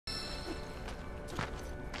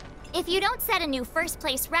If you don't set a new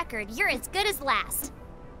first-place record, you're as good as last.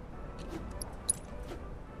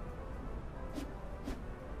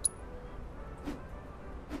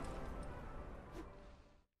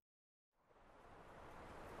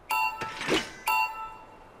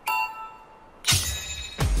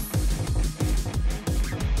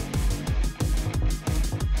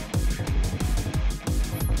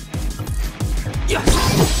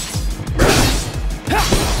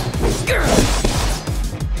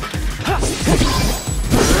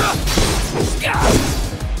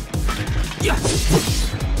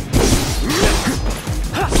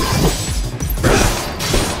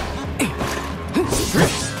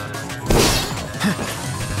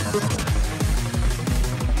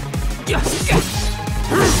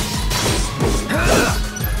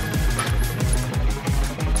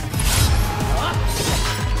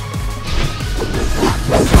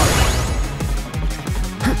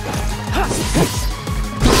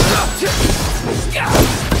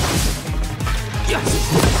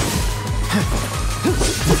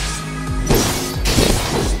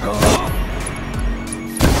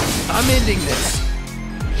 I'm ending this.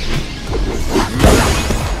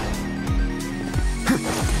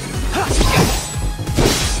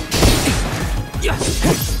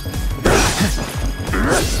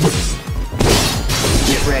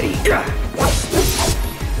 Get ready.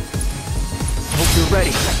 Hope you're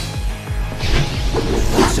ready.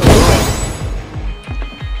 So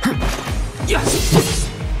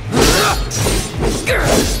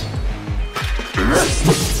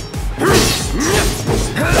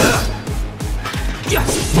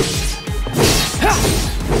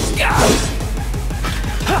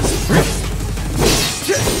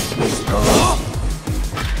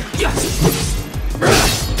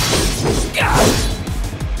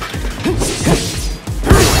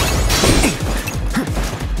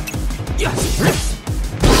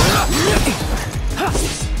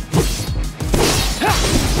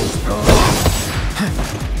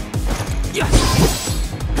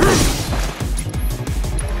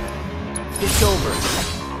it's over.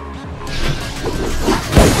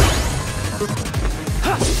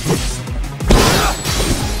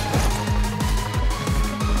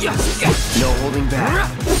 No holding back.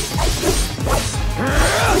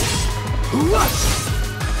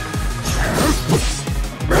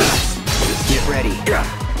 Get ready.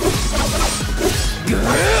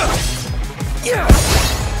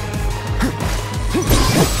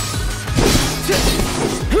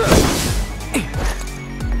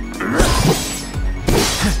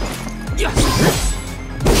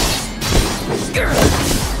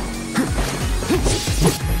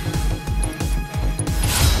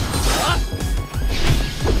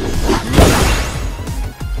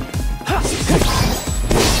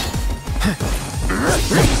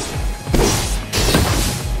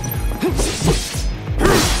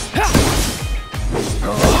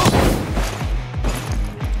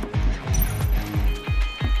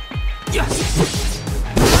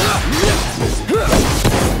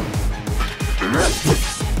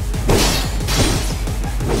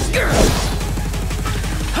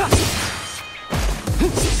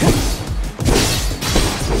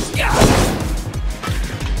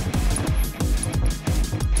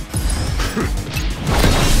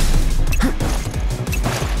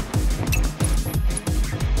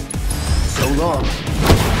 So long.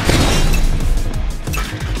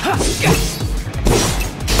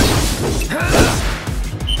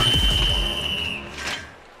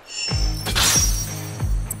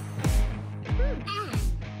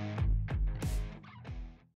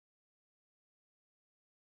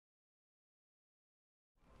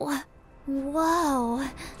 Whoa.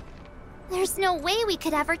 There's no way we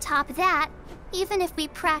could ever top that, even if we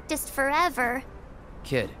practiced forever.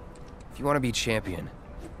 Kid, if you want to be champion,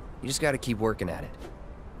 you just gotta keep working at it.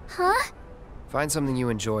 Huh? Find something you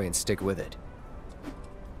enjoy and stick with it.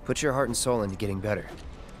 Put your heart and soul into getting better.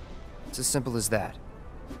 It's as simple as that.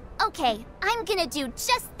 Okay, I'm gonna do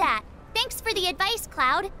just that. Thanks for the advice,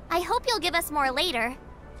 Cloud. I hope you'll give us more later.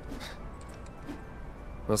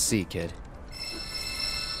 We'll see, kid.